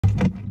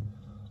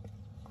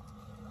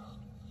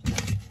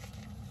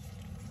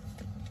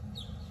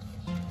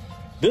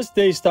This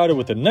day started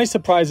with a nice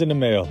surprise in the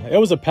mail. It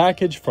was a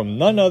package from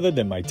none other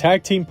than my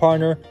tag team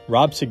partner,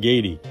 Rob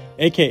Sagady,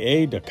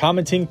 aka the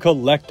Commenting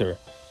Collector.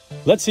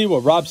 Let's see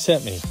what Rob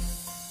sent me.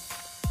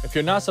 If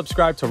you're not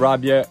subscribed to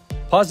Rob yet,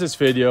 pause this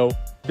video.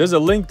 There's a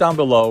link down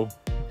below.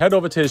 Head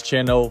over to his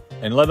channel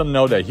and let him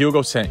know that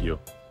Hugo sent you.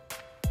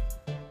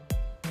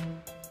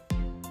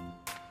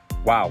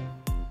 Wow,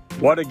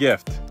 what a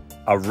gift.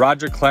 A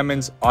Roger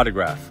Clemens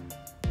autograph.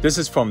 This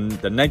is from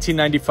the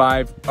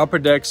 1995 Upper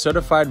Deck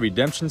Certified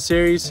Redemption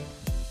Series.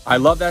 I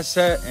love that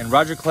set, and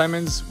Roger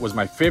Clemens was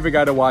my favorite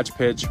guy to watch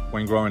pitch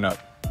when growing up.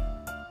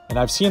 And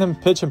I've seen him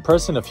pitch in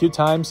person a few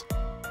times,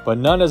 but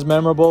none as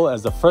memorable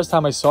as the first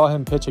time I saw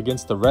him pitch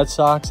against the Red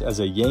Sox as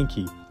a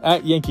Yankee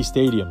at Yankee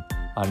Stadium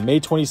on May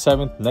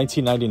 27th,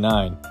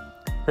 1999.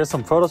 Here's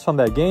some photos from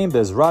that game.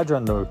 There's Roger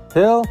on the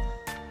hill.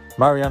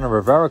 Mariano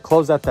Rivera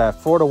closed out that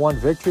 4-1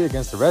 victory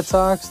against the Red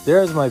Sox.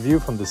 There's my view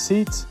from the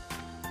seats.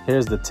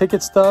 Here's the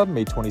ticket stub,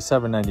 May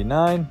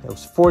 27.99. It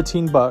was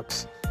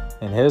 $14.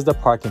 And here's the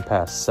parking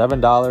pass,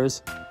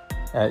 $7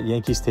 at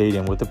Yankee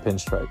Stadium with the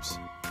pinstripes.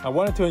 I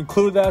wanted to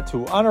include that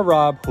to honor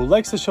Rob, who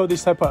likes to show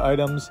these type of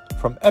items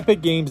from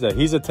epic games that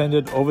he's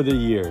attended over the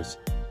years.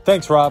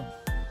 Thanks, Rob.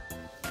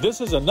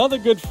 This is another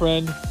good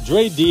friend,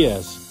 Dre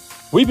Diaz.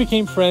 We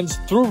became friends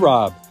through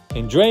Rob,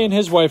 and Dre and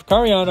his wife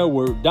Cariana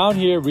were down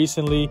here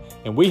recently,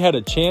 and we had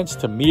a chance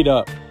to meet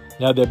up.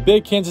 Now, they're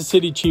big Kansas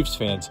City Chiefs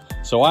fans,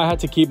 so I had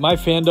to keep my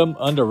fandom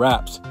under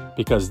wraps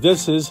because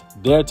this is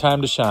their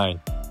time to shine.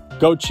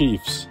 Go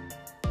Chiefs!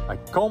 I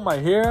combed my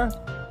hair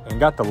and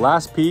got the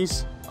last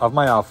piece of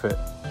my outfit.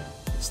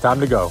 It's time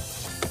to go.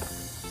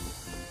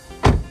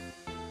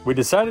 We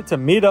decided to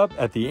meet up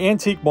at the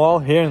Antique Mall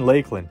here in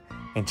Lakeland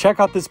and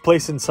check out this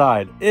place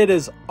inside. It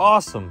is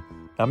awesome.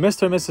 Now,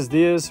 Mr. and Mrs.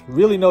 Diaz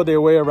really know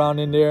their way around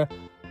in there,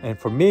 and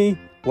for me,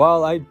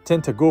 well, I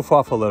tend to goof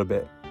off a little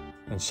bit.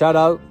 And shout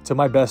out to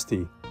my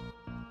bestie.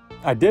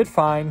 I did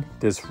find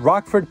this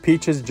Rockford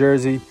Peaches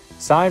jersey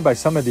signed by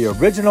some of the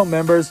original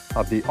members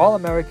of the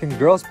All-American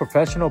Girls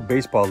Professional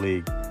Baseball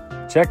League.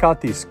 Check out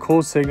these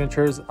cool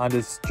signatures on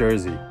this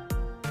jersey.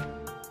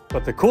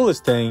 But the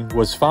coolest thing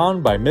was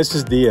found by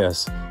Mrs.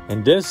 Diaz,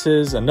 and this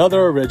is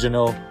another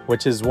original,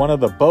 which is one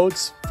of the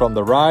boats from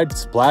the ride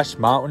Splash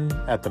Mountain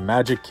at the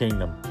Magic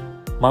Kingdom.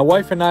 My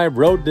wife and I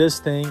rode this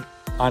thing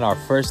on our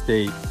first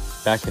date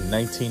back in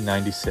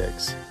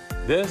 1996.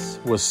 This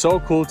was so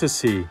cool to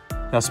see.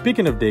 Now,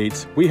 speaking of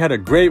dates, we had a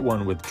great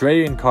one with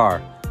Dre and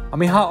Carr. I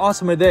mean, how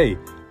awesome are they?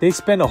 They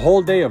spent a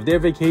whole day of their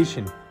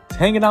vacation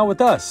hanging out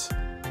with us.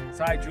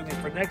 Sorry, Julian,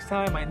 for next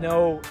time, I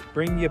know,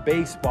 bring you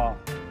baseball.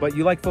 But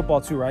you like football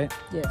too, right?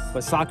 Yes.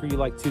 But soccer you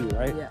like too,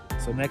 right? Yeah.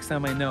 So next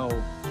time I know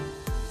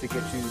to get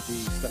you the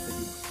stuff that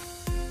you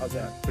want. How's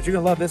that? But you're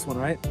going to love this one,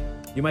 right?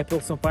 You might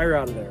pull some fire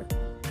out of there.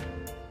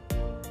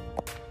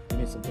 Give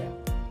me some time.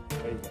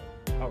 There you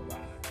go. All right.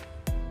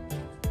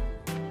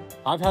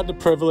 I've had the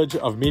privilege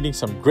of meeting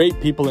some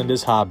great people in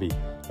this hobby,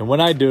 and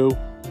when I do,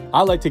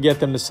 I like to get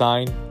them to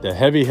sign the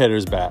heavy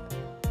hitter's bat.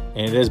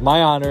 And it is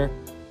my honor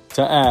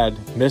to add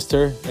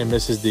Mr. and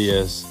Mrs.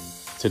 Diaz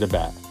to the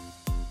bat.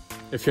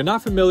 If you're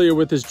not familiar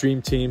with this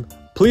dream team,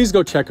 please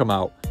go check them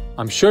out.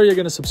 I'm sure you're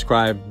going to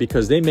subscribe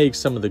because they make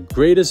some of the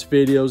greatest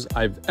videos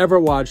I've ever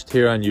watched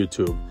here on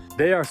YouTube.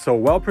 They are so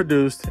well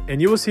produced,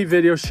 and you will see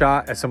videos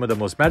shot at some of the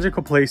most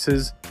magical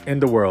places in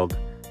the world.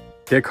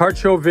 Their card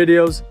show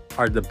videos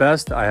are the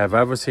best I have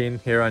ever seen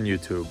here on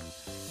YouTube.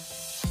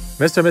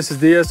 Mr. and Mrs.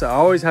 Diaz are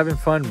always having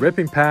fun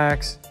ripping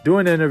packs,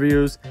 doing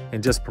interviews,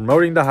 and just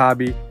promoting the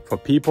hobby for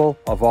people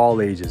of all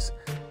ages.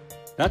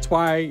 That's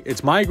why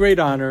it's my great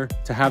honor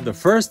to have the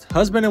first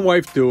husband and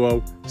wife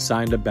duo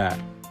sign a bat.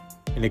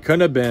 And it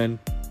couldn't have been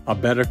a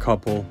better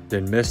couple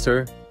than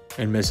Mr.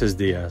 and Mrs.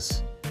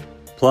 Diaz.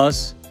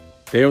 Plus,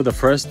 they were the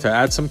first to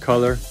add some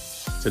color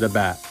to the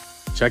bat.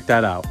 Check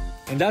that out.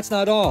 And that's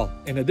not all.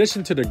 In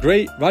addition to the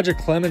great Roger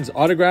Clemens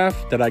autograph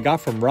that I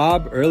got from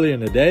Rob earlier in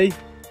the day,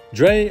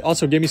 Dre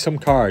also gave me some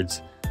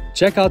cards.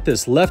 Check out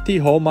this Lefty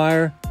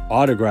Holmeyer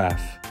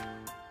autograph.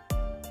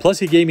 Plus,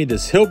 he gave me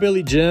this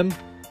Hillbilly Jim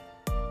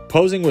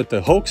posing with the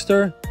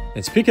Hulkster.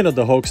 And speaking of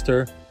the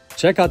Hulkster,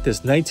 check out this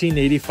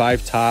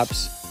 1985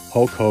 Topps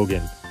Hulk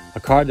Hogan, a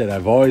card that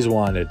I've always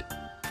wanted.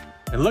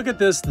 And look at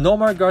this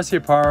Nomar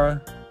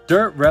Garciaparra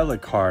Dirt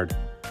Relic card.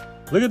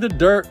 Look at the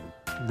dirt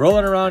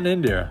rolling around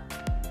in there.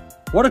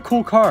 What a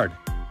cool card.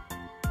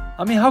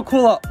 I mean, how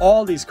cool are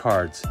all these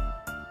cards?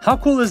 How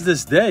cool is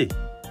this day?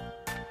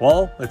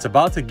 Well, it's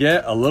about to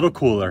get a little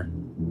cooler.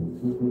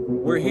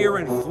 We're here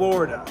in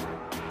Florida.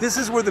 This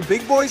is where the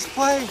big boys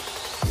play?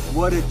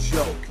 What a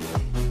joke.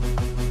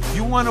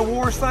 You want a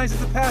war signs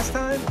as a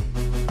pastime?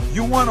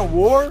 You want a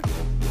war?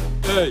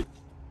 Hey,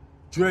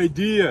 Dre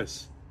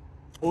Diaz.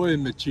 Oye,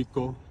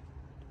 chico.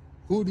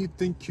 Who do you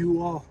think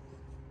you are?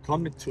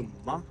 Coming to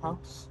my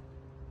house?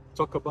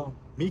 Talk about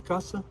mi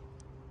casa?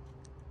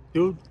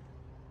 Dude,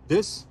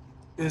 this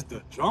is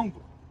the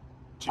jungle.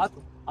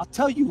 I'll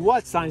tell you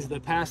what, signs of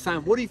the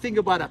pastime. What do you think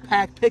about a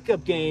pack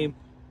pickup game?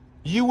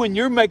 You and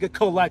your mega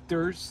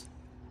collectors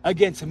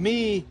against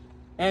me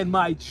and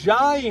my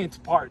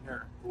giant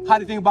partner How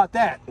do you think about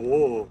that?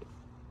 Oh,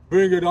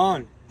 bring it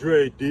on,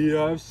 Dre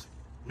Diaz.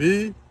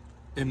 Me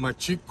and my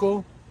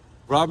Chico,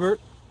 Robert,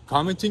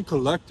 commenting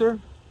collector,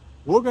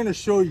 we're gonna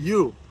show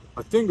you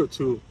a thing or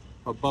two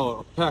about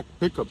a pack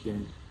pickup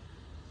game.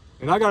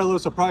 And I got a little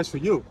surprise for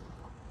you.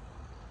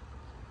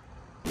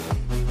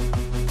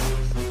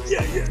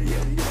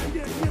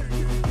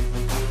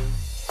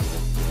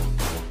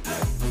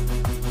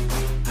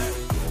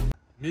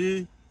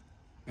 Me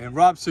and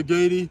Rob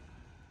Sagadi,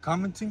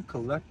 commenting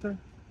collector,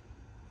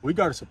 we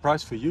got a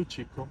surprise for you,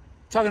 Chico.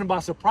 Talking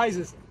about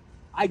surprises,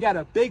 I got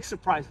a big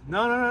surprise.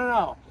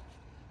 No.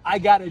 I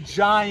got a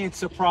giant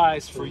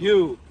surprise for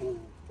you.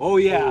 Oh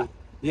yeah,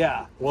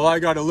 yeah. Well, I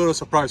got a little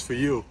surprise for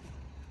you.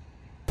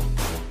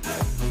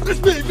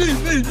 It's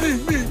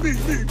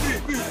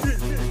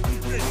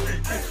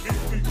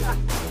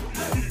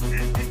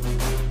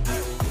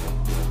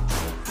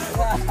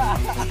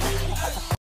me.